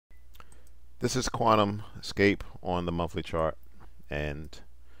This is QuantumScape on the monthly chart, and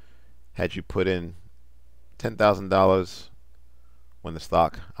had you put in $10,000 when the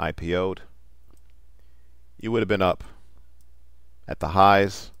stock IPO'd, you would have been up at the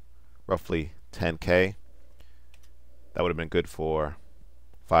highs roughly 10K. That would have been good for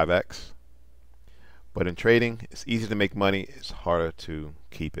 5x. But in trading, it's easy to make money, it's harder to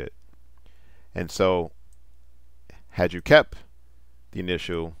keep it. And so had you kept the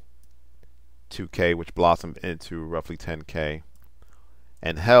initial 2K, which blossomed into roughly 10K,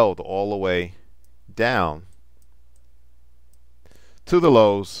 and held all the way down to the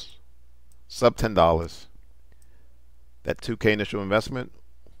lows, sub $10, that 2K initial investment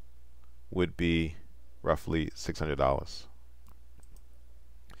would be roughly $600.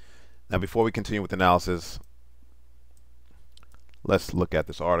 Now, before we continue with analysis, let's look at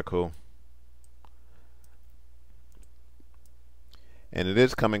this article. And it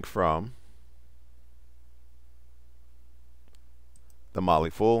is coming from The Motley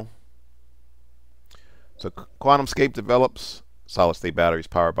Fool. So QuantumScape develops solid-state batteries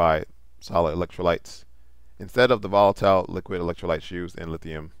powered by solid electrolytes instead of the volatile liquid electrolytes used in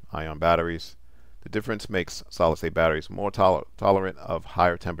lithium-ion batteries. The difference makes solid-state batteries more tolerant of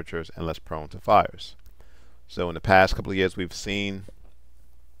higher temperatures and less prone to fires. So in the past couple of years, we've seen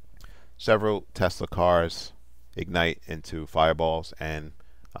several Tesla cars ignite into fireballs, and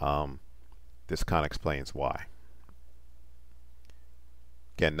this kind of explains why.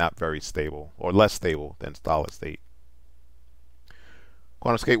 Again, not very stable, or less stable than solid state.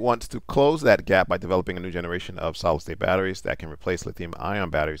 QuantumScape wants to close that gap by developing a new generation of solid-state batteries that can replace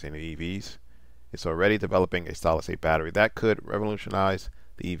lithium-ion batteries in EVs. It's already developing a solid-state battery that could revolutionize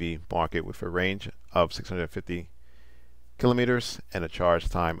the EV market with a range of 650 kilometers and a charge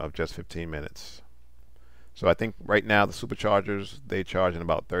time of just 15 minutes. So I think right now the superchargers, they charge in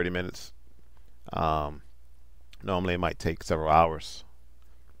about 30 minutes. Normally it might take several hours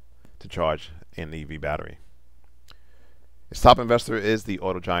to charge an EV battery. Its top investor is the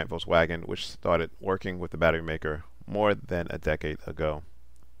auto giant Volkswagen, which started working with the battery maker more than a decade ago.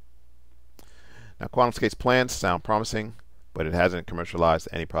 Now, QuantumScape's plans sound promising, but it hasn't commercialized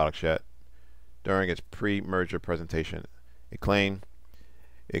any products yet. During its pre-merger presentation, it claimed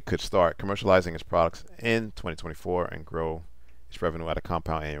it could start commercializing its products in 2024 and grow its revenue at a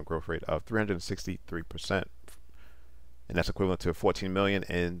compound annual growth rate of 363%. And that's equivalent to 14 million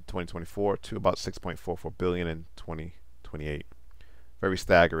in 2024 to about 6.44 billion in 2028. Very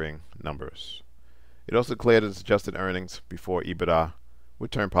staggering numbers. It also declared its adjusted earnings before EBITDA would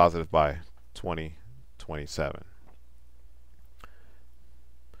turn positive by 2027.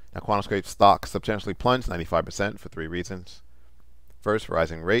 Now, QuantumScape stock substantially plunged 95% for three reasons. First,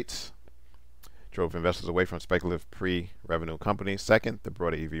 rising rates drove investors away from speculative pre-revenue companies. Second, the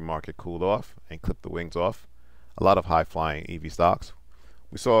broader EV market cooled off and clipped the wings off a lot of high-flying EV stocks.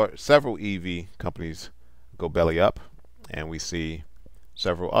 We saw several EV companies go belly up, and we see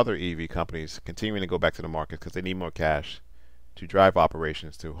several other EV companies continuing to go back to the market because they need more cash to drive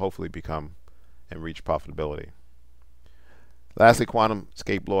operations to hopefully become and reach profitability. Lastly,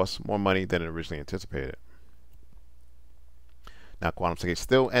 QuantumScape lost more money than it originally anticipated. Now, QuantumScape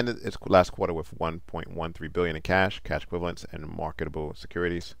still ended its last quarter with 1.13 billion in cash equivalents, and marketable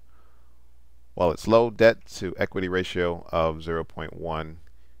securities, while its low debt to equity ratio of 0.1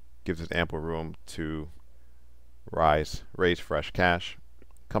 gives it ample room to raise fresh cash.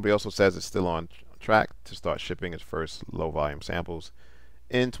 The company also says it's still on track to start shipping its first low-volume samples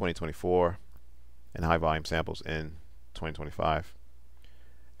in 2024 and high-volume samples in 2025.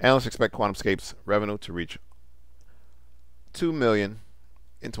 Analysts expect QuantumScape's revenue to reach 2 million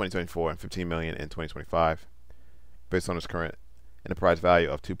in 2024 and 15 million in 2025. Based on its current enterprise value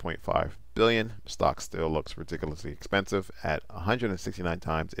of 2.5 billion, the stock still looks ridiculously expensive at 169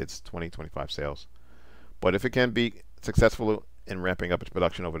 times its 2025 sales. But if it can be successful in ramping up its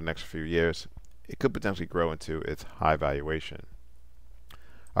production over the next few years, it could potentially grow into its high valuation.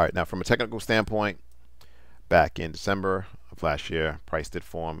 All right, now from a technical standpoint, back in December of last year, price did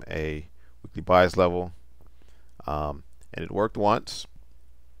form a weekly bias level, and it worked once,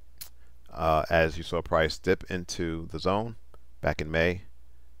 as you saw price dip into the zone back in May,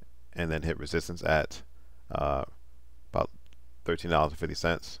 and then hit resistance at about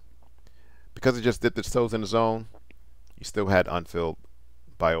 $13.50. Because it just dipped its toes in the zone, you still had unfilled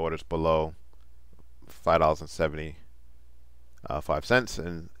buy orders below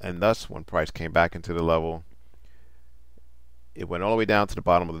 $5.75, and thus when price came back into the level, it went all the way down to the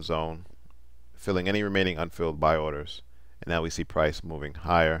bottom of the zone, filling any remaining unfilled buy orders, and now we see price moving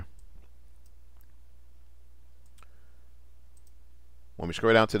higher. When we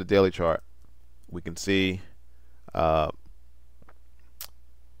scroll down to the daily chart, we can see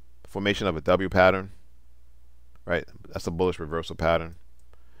formation of a W pattern, right? That's a bullish reversal pattern.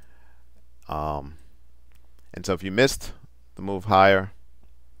 And so if you missed the move higher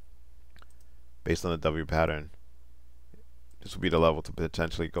based on the W pattern, this will be the level to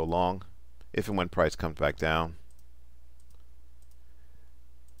potentially go long if and when price comes back down.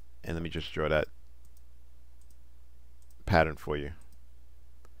 And let me just draw that pattern for you.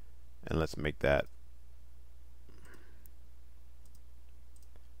 And let's make that,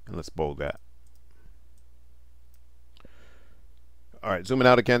 and let's bold that. All right, zooming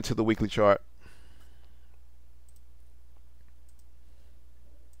out again to the weekly chart.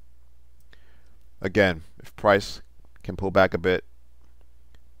 Again, if price can pull back a bit,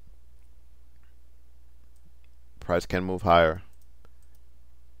 price can move higher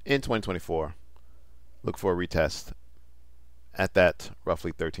in 2024. Look for a retest at that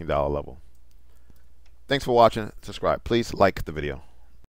roughly $13 level. Thanks for watching. Subscribe. Please like the video.